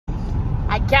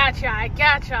I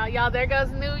got y'all. Y'all, there goes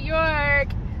New York.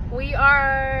 We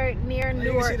are near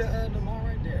Newark. You can see the mall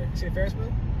right there. You see the Ferris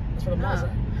wheel? That's where the mall's at.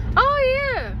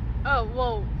 Oh, yeah. Oh,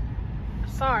 well,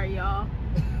 sorry, y'all.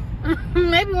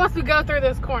 Maybe once we go through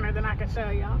this corner, then I can show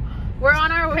y'all. We're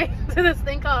on our way to this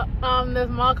thing called, this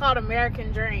mall called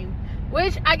American Dream,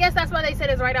 which I guess that's why they said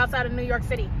is right outside of New York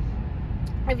City.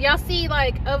 If y'all see,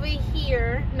 like, over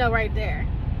here, no, right there,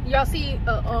 y'all see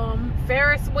a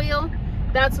Ferris wheel.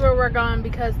 That's where we're going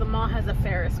because the mall has a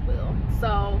Ferris wheel.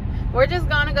 So we're just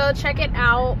gonna go check it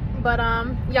out. But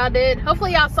y'all did,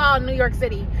 hopefully y'all saw New York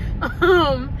City.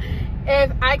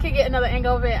 If I could get another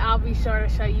angle of it, I'll be sure to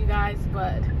show you guys.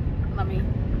 But let me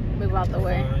move out the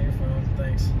way. You're fine.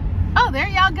 Thanks. Oh, there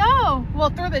y'all go. Well,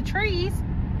 through the trees.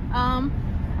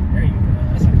 There you go.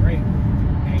 That's a great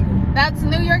angle. That's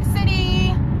New York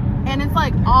City, and it's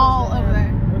like all over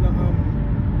there. Where the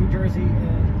New Jersey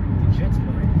the Jets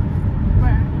play.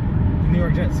 Where? The New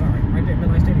York Jets. Sorry, right there,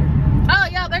 MetLife Stadium. Oh,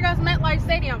 yeah, there goes MetLife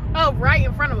Stadium. Oh, right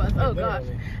in front of us. Oh, gosh.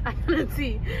 I couldn't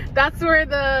see. That's where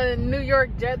the New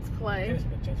York Jets play.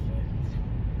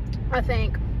 I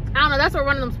think. I don't know. That's where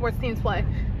one of them sports teams play.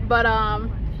 But,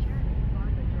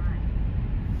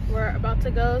 we're about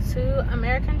to go to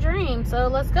American Dream. So,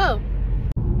 let's go.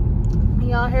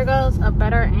 Y'all, here goes a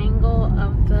better angle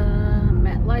of the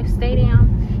MetLife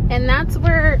Stadium. And that's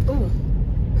where,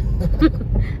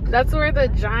 that's where the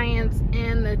Giants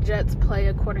and the Jets play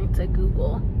according to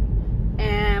Google.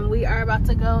 And we are about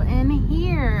to go in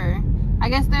here. I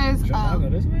guess there's I'll go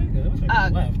this way? It looks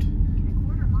like left.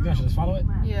 You guys should just follow it?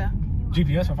 Yeah.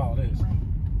 GPS will follow this.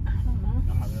 I don't know.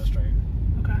 I'm not going straight.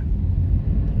 Okay.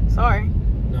 Sorry.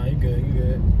 No, you good, you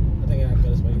good. I think I can go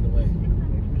this way either way.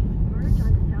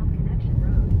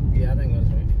 Yeah, I think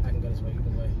I can go this way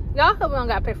either way. Y'all hope we don't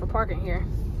gotta pay for parking here.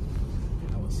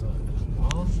 That was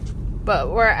mall.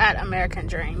 But we're at American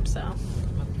Dream, so.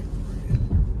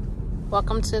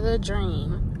 Welcome to the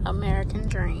dream, American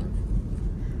Dream.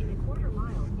 In a quarter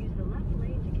mile, use the left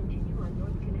lane to continue on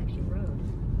North Connection Road.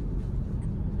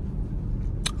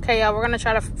 Okay, y'all, we're gonna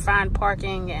try to find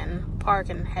parking and park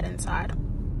and head inside.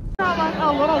 Like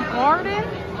a little garden.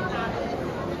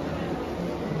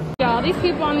 Y'all, these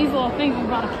people on these little things are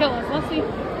about to kill us. Let's see,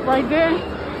 right there.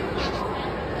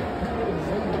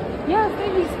 Yes, they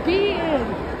be speeding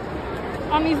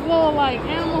on these little like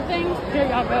animal things. Here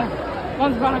y'all go.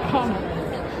 One's gonna come.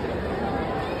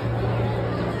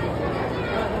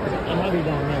 I might be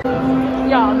down there.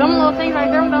 Y'all, them little things right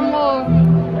there, them little.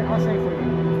 I'll say for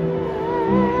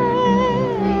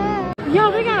you.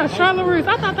 Yo, they got a Charlotte Russe.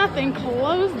 I thought that thing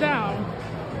closed down.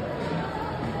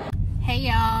 Hey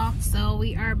y'all, so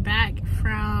we are back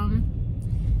from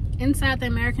inside the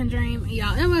American Dream.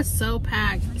 Y'all, it was so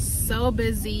packed, so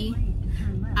busy.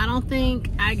 I don't think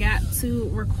I got to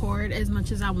record as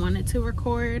much as I wanted to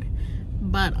record,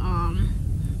 but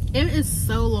it is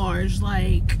so large.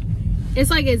 Like, it's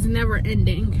like it's never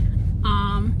ending.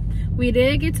 We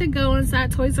did get to go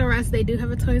inside Toys R Us. They do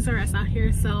have a Toys R Us out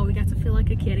here, so we got to feel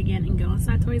like a kid again and go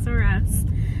inside Toys R Us.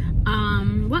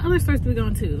 What other stores did we go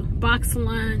into? Box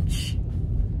Lunch,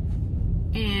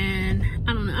 and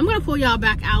I don't know. I'm gonna pull y'all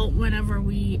back out whenever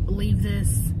we leave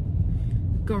this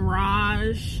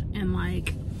garage and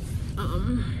like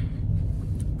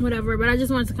whatever, but I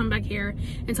just wanted to come back here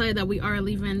and tell you that we are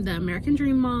leaving the American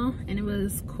Dream Mall, and it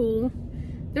was cool.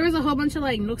 There was a whole bunch of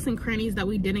like nooks and crannies that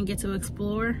we didn't get to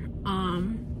explore.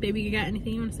 Baby, you got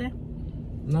anything you want to say?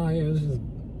 No, yeah, it was just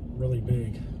really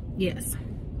big. Yes.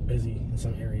 Busy in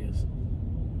some areas.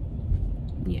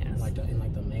 Yes. In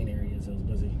like the main areas, it was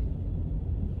busy.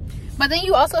 But then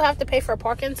you also have to pay for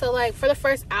parking. So like for the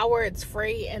first hour, it's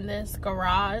free in this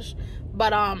garage.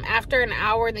 But after an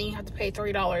hour, then you have to pay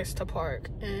 $3 to park.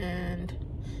 And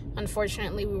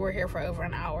unfortunately, we were here for over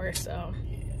an hour, so.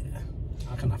 Yeah,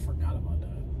 I kind of forgot about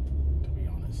that, to be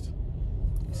honest.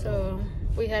 So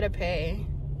we had to pay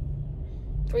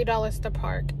 $3 to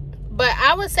park. But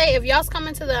I would say if y'all's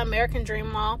coming to the American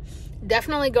Dream Mall,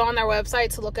 definitely go on their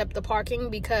website to look up the parking,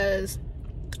 because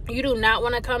you do not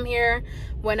want to come here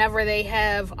whenever they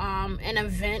have an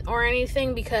event or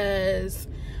anything, because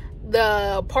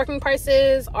the parking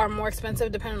prices are more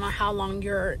expensive depending on how long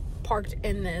you're parked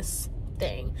in this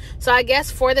thing. So I guess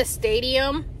for the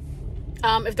stadium,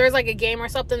 if there's like a game or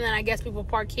something, then I guess people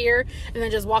park here and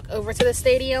then just walk over to the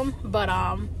stadium. But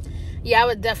yeah, I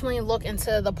would definitely look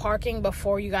into the parking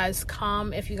before you guys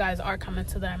come, if you guys are coming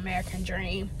to the American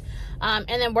Dream. And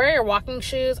then wear your walking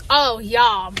shoes. Oh,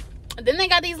 y'all, then they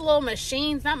got these little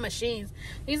machines, not machines,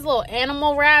 these little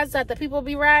animal rides that the people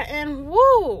be riding.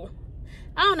 Woo!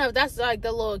 I don't know if that's like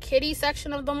the little kiddie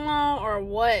section of the mall or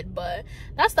what, but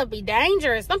that stuff be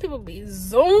dangerous. Some people be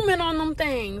zooming on them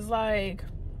things, like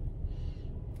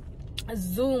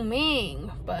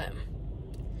zooming. But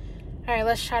all right,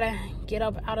 let's try to get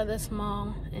up out of this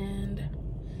mall and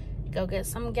go get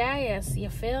some gas. You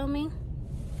feel me?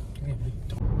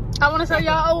 I want to show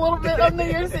y'all a little bit of New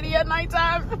York City at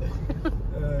nighttime.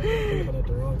 At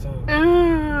the wrong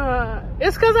time.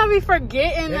 It's because I be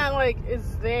forgetting that like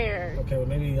it's there. Okay, well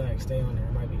maybe like stay on there.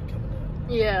 It might be coming up.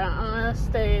 Yeah, I'm gonna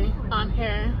stay on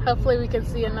here. Hopefully we can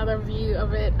see another view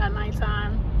of it at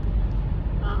nighttime.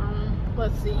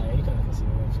 Let's see. Yeah, you kind of can see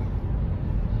it too.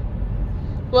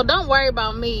 Well, don't worry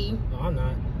about me. No, I'm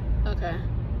not. Okay.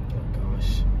 Oh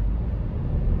gosh.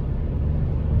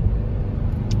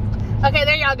 Okay,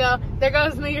 there y'all go. There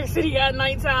goes New York City at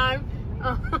nighttime.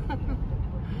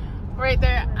 Right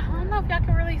there. I don't know if y'all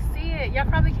can really see it. Y'all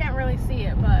probably can't really see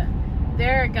it, but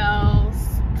there it goes.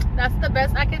 That's the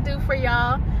best I could do for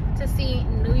y'all to see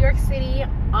New York City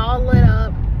all lit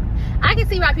up. I can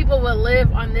see why people would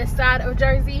live on this side of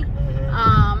Jersey,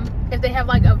 if they have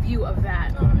like a view of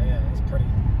that. Oh yeah, it's pretty.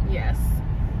 Yes.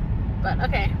 But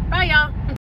okay, bye y'all.